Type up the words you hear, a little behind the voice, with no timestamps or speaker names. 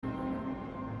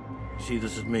See,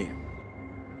 this is me,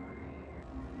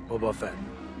 Boba Fett.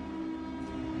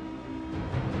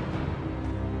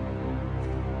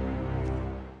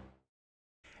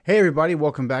 Hey everybody,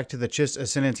 welcome back to the Chiss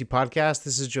Ascendancy Podcast.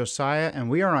 This is Josiah, and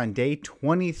we are on day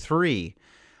 23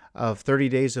 of 30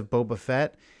 Days of Boba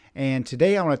Fett. And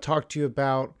today I want to talk to you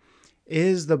about,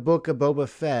 is the Book of Boba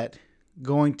Fett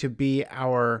going to be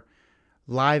our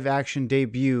live action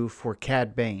debut for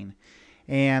Cad Bane?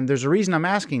 And there's a reason I'm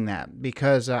asking that,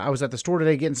 because I was at the store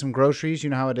today getting some groceries. You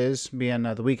know how it is, being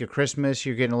the week of Christmas,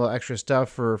 you're getting a little extra stuff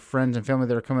for friends and family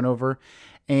that are coming over.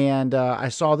 And I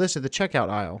saw this at the checkout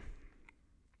aisle.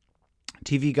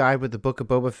 TV guide with the Book of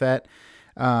Boba Fett,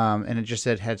 and it just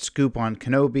had scoop on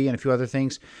Kenobi and a few other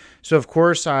things. So of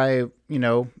course it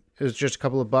was just a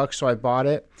couple of bucks, so I bought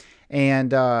it.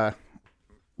 And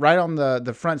right on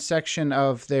the front section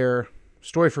of their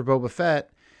story for Boba Fett,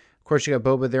 of course you got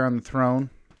Boba there on the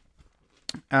throne,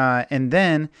 and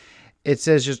then it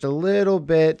says just a little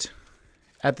bit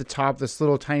at the top, this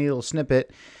tiny little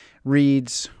snippet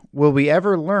reads, "Will we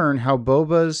ever learn how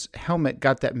Boba's helmet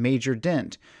got that major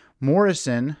dent?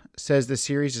 Morrison says the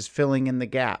series is filling in the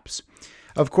gaps."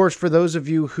 Of course, for those of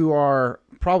you who are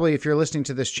probably, if you're listening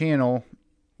to this channel,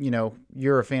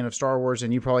 you're a fan of Star Wars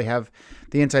and you probably have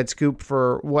the inside scoop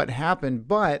for what happened.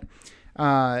 But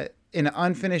in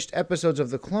unfinished episodes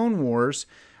of the Clone Wars,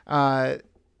 the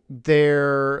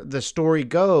story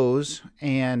goes,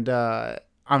 and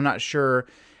I'm not sure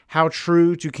how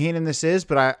true to canon this is,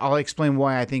 but I'll explain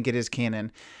why I think it is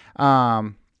canon.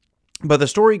 But the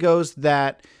story goes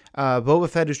that Boba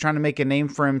Fett, who's trying to make a name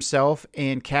for himself,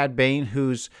 and Cad Bane,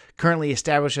 who's currently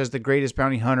established as the greatest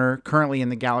bounty hunter currently in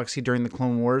the galaxy during the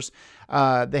Clone Wars,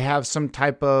 they have some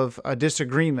type of a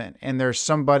disagreement. And there's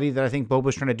somebody that I think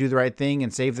Boba's trying to do the right thing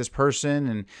and save this person,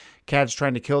 and Cad's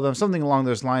trying to kill them. Something along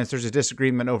those lines. There's a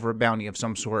disagreement over a bounty of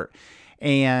some sort.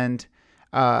 And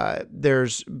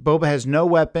Boba has no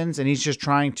weapons, and he's just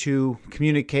trying to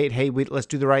communicate, hey, let's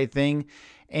do the right thing.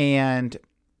 And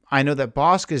I know that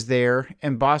Bossk is there,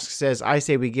 and Bossk says, I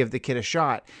say we give the kid a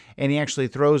shot. And he actually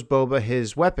throws Boba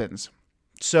his weapons.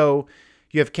 So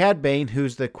you have Cad Bane,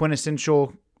 who's the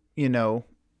quintessential,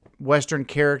 Western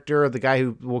character, the guy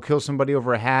who will kill somebody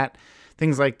over a hat,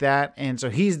 things like that. And so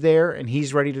he's there, and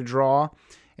he's ready to draw.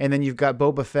 And then you've got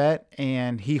Boba Fett,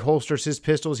 and he holsters his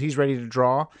pistols. He's ready to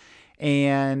draw.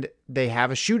 And they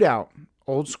have a shootout,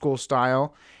 old school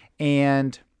style.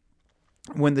 And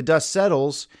when the dust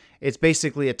settles, it's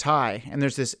basically a tie, and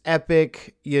there's this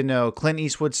epic, Clint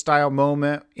Eastwood style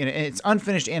moment. And it's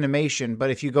unfinished animation, but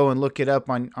if you go and look it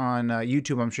up on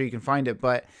YouTube, I'm sure you can find it.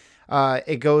 But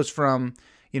it goes from,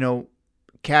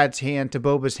 Cad's hand to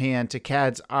Boba's hand to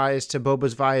Cad's eyes to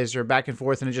Boba's visor, back and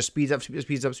forth, and it just speeds up,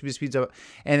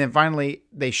 and then finally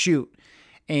they shoot,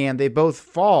 and they both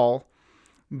fall,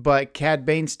 but Cad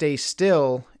Bane stays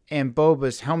still, and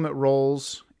Boba's helmet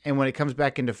rolls, and when it comes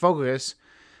back into focus,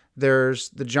 there's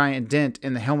the giant dent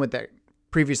in the helmet that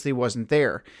previously wasn't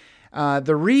there.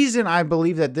 The reason I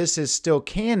believe that this is still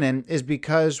canon is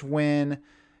because when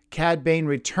Cad Bane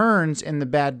returns in the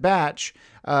Bad Batch,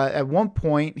 at one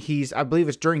point, I believe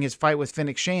it's during his fight with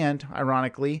Fennec Shand,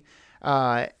 ironically,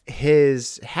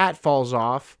 his hat falls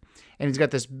off, and he's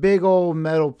got this big old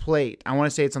metal plate. I want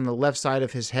to say it's on the left side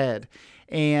of his head.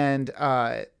 And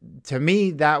to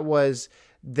me, that was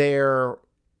their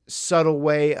subtle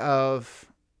way of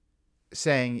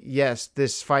saying, yes,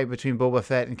 this fight between Boba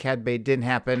Fett and Cad Bane didn't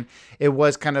happen. It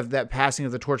was kind of that passing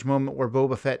of the torch moment where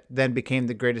Boba Fett then became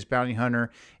the greatest bounty hunter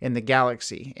in the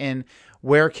galaxy. And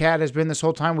where Cad has been this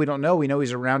whole time, we don't know. We know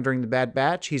he's around during the Bad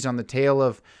Batch. He's on the tail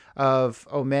of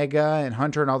Omega and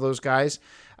Hunter and all those guys.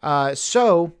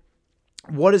 So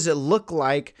what does it look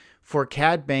like for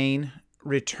Cad Bane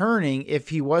returning, if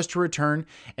he was to return,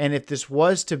 and if this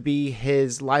was to be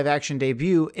his live action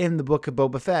debut in the Book of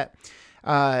Boba Fett?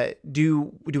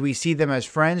 Do we see them as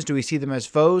friends? Do we see them as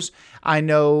foes? I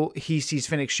know he sees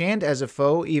Fennec Shand as a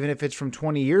foe, even if it's from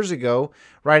 20 years ago,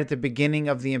 right at the beginning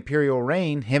of the Imperial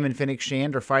reign. Him and Fennec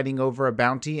Shand are fighting over a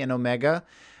bounty in Omega.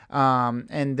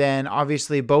 And then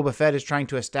obviously Boba Fett is trying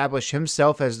to establish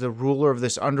himself as the ruler of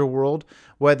this underworld,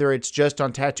 whether it's just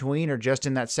on Tatooine or just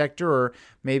in that sector, or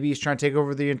maybe he's trying to take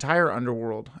over the entire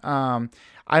underworld. I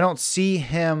don't see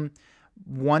him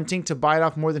wanting to bite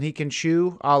off more than he can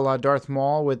chew, a la Darth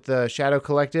Maul with the Shadow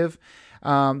Collective.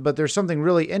 But there's something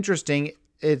really interesting.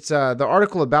 It's the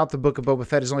article about the Book of Boba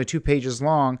Fett is only 2 pages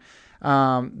long.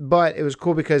 But it was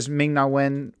cool because Ming-Na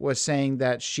Wen was saying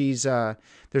that she's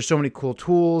there's so many cool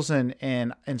tools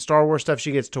and Star Wars stuff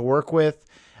she gets to work with,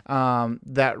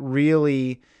 that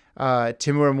really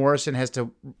Temuera Morrison has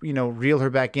to reel her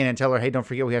back in and tell her, hey, don't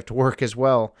forget we have to work as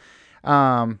well.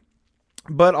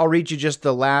 But I'll read you just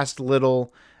the last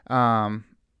little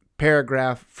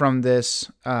paragraph from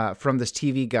this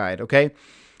TV guide, okay?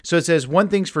 So it says, one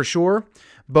thing's for sure,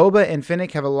 Boba and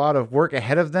Fennec have a lot of work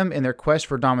ahead of them in their quest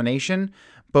for domination.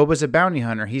 Boba's a bounty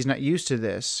hunter. He's not used to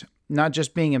this. Not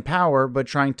just being in power, but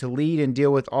trying to lead and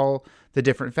deal with all the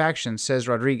different factions, says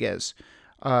Rodriguez,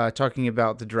 talking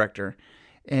about the director.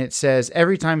 And it says,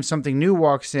 every time something new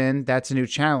walks in, that's a new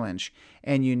challenge.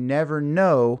 And you never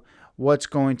know what's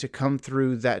going to come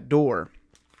through that door.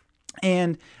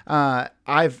 And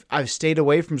I've stayed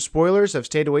away from spoilers. I've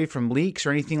stayed away from leaks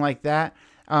or anything like that.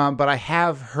 But I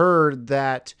have heard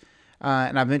that,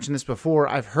 and I've mentioned this before,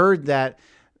 I've heard that,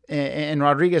 and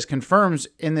Rodriguez confirms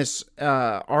in this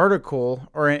article,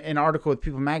 or an article with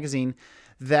People Magazine,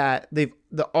 that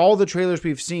all the trailers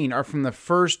we've seen are from the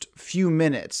first few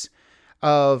minutes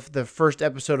of the first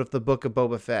episode of the Book of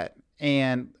Boba Fett.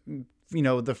 And,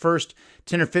 the first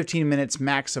 10 or 15 minutes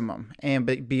maximum.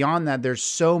 But beyond that, there's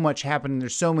so much happening.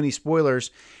 There's so many spoilers.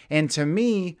 And to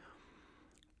me,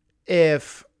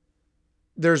 if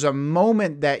there's a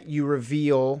moment that you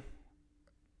reveal,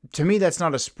 to me, that's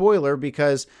not a spoiler,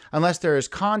 because unless there is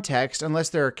context, unless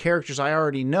there are characters I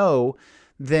already know,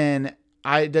 then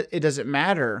it doesn't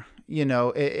matter.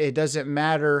 It doesn't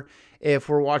matter if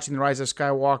we're watching The Rise of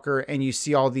Skywalker and you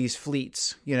see all these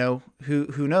fleets.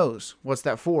 Who knows? What's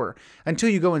that for? Until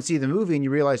you go and see the movie and you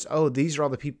realize, oh, these are all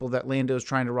the people that Lando's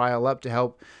trying to rile up to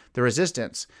help the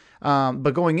Resistance.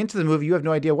 But going into the movie, you have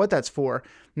no idea what that's for.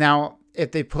 Now,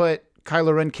 if they put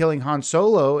Kylo Ren killing Han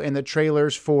Solo in the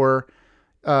trailers for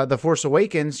The Force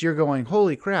Awakens, you're going,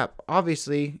 holy crap.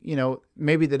 Obviously,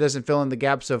 maybe that doesn't fill in the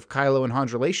gaps of Kylo and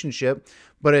Han's relationship,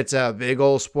 but it's a big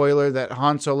old spoiler that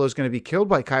Han Solo is going to be killed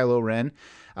by Kylo Ren.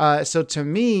 So to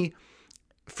me,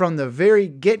 from the very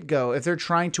get-go, if they're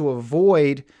trying to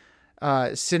avoid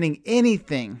sending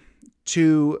anything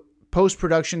to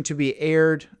post-production to be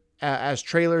aired as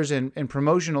trailers and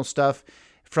promotional stuff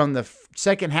from the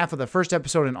second half of the first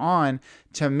episode and on,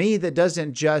 to me, that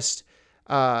doesn't just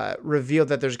reveal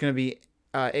that there's going to be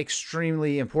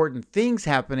extremely important things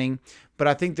happening, but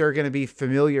I think there are going to be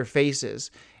familiar faces.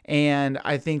 And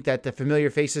I think that the familiar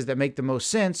faces that make the most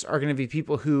sense are going to be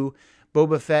people who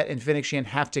Boba Fett and Fennec Shand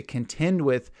have to contend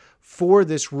with for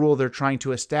this rule they're trying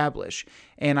to establish.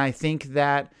 And I think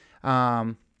that,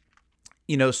 someone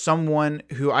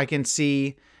who I can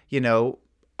see,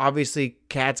 obviously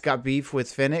Cad's got beef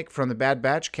with Fennec from the Bad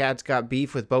Batch. Cad's got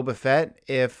beef with Boba Fett.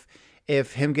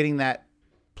 If him getting that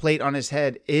plate on his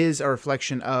head is a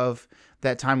reflection of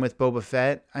that time with Boba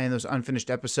Fett and those unfinished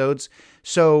episodes.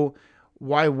 So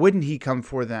why wouldn't he come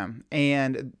for them?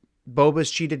 And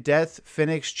Boba's cheated death,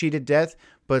 Fennec's cheated death,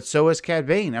 but so is Cad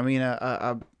Bane. I mean,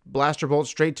 a blaster bolt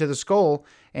straight to the skull,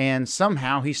 and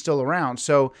somehow he's still around.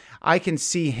 So I can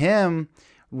see him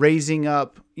raising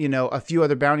up, a few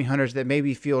other bounty hunters that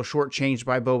maybe feel shortchanged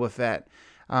by Boba Fett.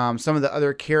 Some of the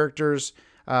other characters,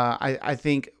 I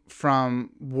think from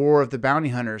War of the Bounty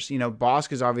Hunters,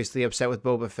 Bossk is obviously upset with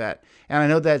Boba Fett. And I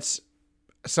know that's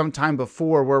some time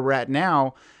before where we're at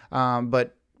now,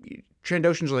 but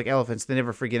Trandoshans are like elephants. They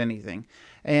never forget anything.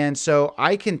 And so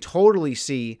I can totally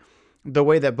see the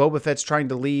way that Boba Fett's trying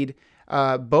to lead.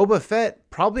 Boba Fett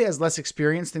probably has less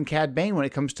experience than Cad Bane when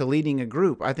it comes to leading a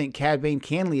group. I think Cad Bane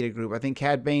can lead a group. I think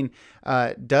Cad Bane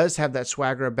does have that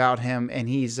swagger about him, and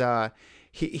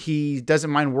he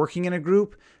doesn't mind working in a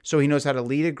group, so he knows how to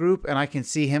lead a group. And I can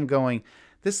see him going,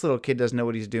 this little kid doesn't know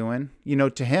what he's doing.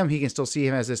 To him, he can still see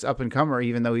him as this up-and-comer,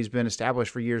 even though he's been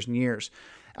established for years and years.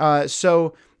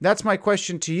 So that's my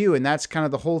question to you, and that's kind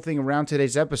of the whole thing around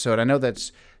today's episode. I know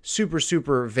that's super,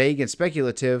 super vague and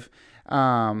speculative,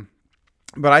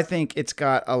 but I think it's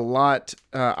got a lot,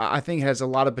 I think it has a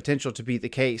lot of potential to be the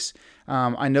case.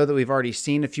 I know that we've already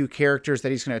seen a few characters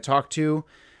that he's going to talk to,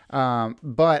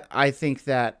 but I think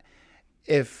that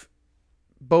if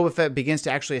Boba Fett begins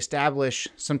to actually establish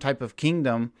some type of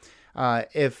kingdom,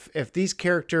 if these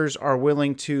characters are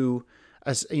willing to,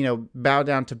 bow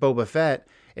down to Boba Fett,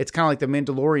 it's kind of like the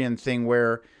Mandalorian thing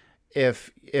where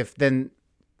if then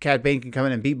Cad Bane can come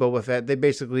in and beat Boba Fett, they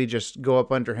basically just go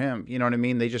up under him. You know what I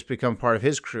mean? They just become part of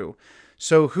his crew.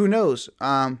 So who knows?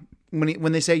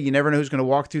 When they say you never know who's going to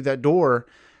walk through that door,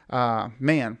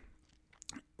 man,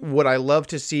 would I love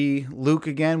to see Luke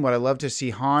again? Would I love to see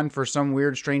Han for some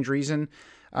weird, strange reason?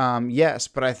 Yes,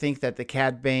 but I think that the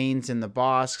Cad Banes and the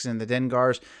Bosks and the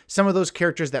Dengars, some of those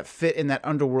characters that fit in that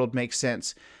underworld make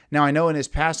sense. Now, I know in his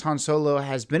past, Han Solo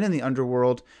has been in the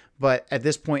underworld, but at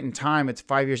this point in time, it's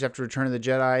 5 years after Return of the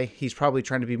Jedi. He's probably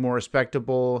trying to be more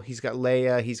respectable. He's got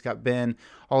Leia, he's got Ben,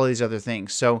 all of these other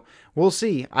things. So we'll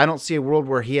see. I don't see a world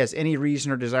where he has any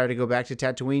reason or desire to go back to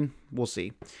Tatooine. We'll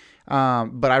see.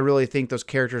 But I really think those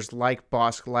characters like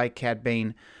Bossk, like Cad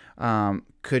Bane,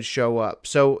 could show up.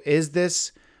 So is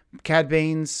this Cad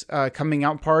Bane's coming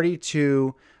out party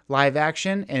to live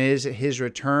action, and is it his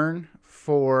return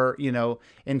for,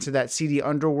 into that seedy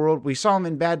underworld? We saw him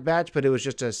in Bad Batch, but it was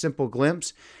just a simple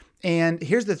glimpse. And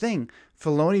here's the thing,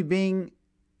 Filoni being,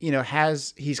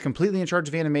 he's completely in charge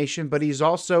of animation, but he's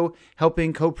also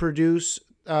helping co-produce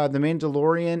The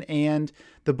Mandalorian and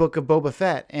the Book of Boba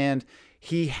Fett. And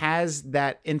he has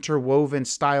that interwoven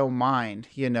style mind,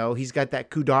 he's got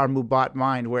that Kudar Mubat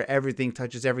mind where everything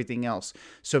touches everything else.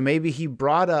 So maybe he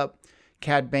brought up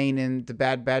Cad Bane in the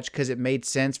Bad Batch because it made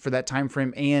sense for that time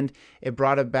frame, and it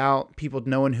brought about people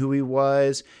knowing who he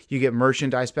was. You get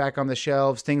merchandise back on the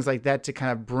shelves, things like that, to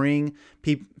kind of bring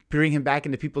him back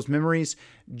into people's memories,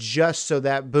 just so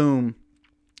that, boom,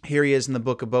 here he is in the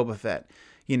Book of Boba Fett.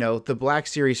 The Black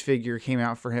Series figure came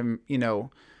out for him,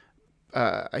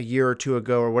 a year or two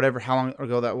ago, or whatever, how long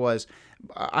ago that was.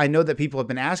 I know that people have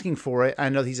been asking for it. I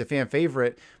know he's a fan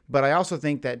favorite, but I also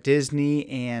think that Disney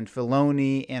and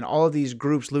Filoni and all of these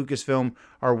groups, Lucasfilm,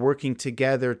 are working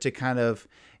together to kind of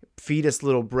feed us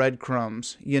little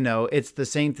breadcrumbs. It's the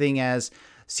same thing as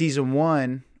season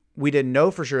 1. We didn't know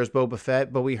for sure it was Boba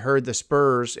Fett, but we heard the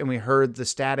spurs and we heard the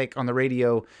static on the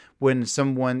radio when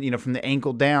someone, from the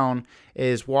ankle down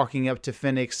is walking up to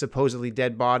Fennec's supposedly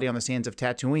dead body on the sands of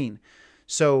Tatooine.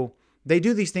 So they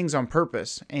do these things on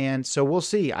purpose, and so we'll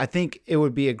see. I think it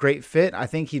would be a great fit. I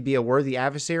think he'd be a worthy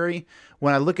adversary.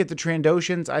 When I look at the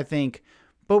Trandoshans, I think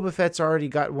Boba Fett's already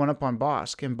got one up on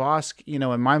Bossk, and Bossk,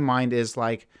 in my mind, is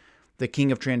like the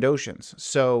king of Trandoshans.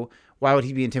 So why would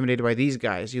he be intimidated by these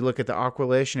guys? You look at the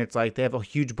Aqualish, and it's like they have a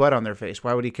huge butt on their face.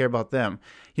 Why would he care about them?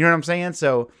 You know what I'm saying?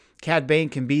 So Cad Bane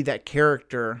can be that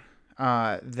character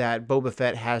that Boba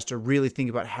Fett has to really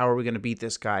think about, how are we going to beat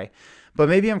this guy? But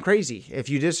maybe I'm crazy. If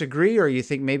you disagree, or you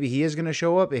think maybe he is going to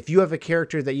show up, if you have a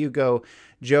character that you go,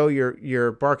 Joe,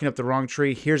 you're barking up the wrong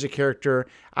tree, here's a character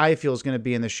I feel is going to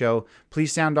be in the show,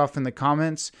 please sound off in the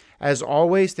comments. As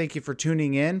always, thank you for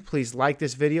tuning in. Please like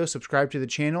this video, subscribe to the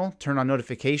channel, turn on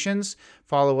notifications,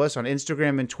 follow us on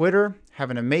Instagram and Twitter. Have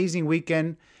an amazing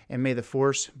weekend, and may the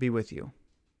Force be with you.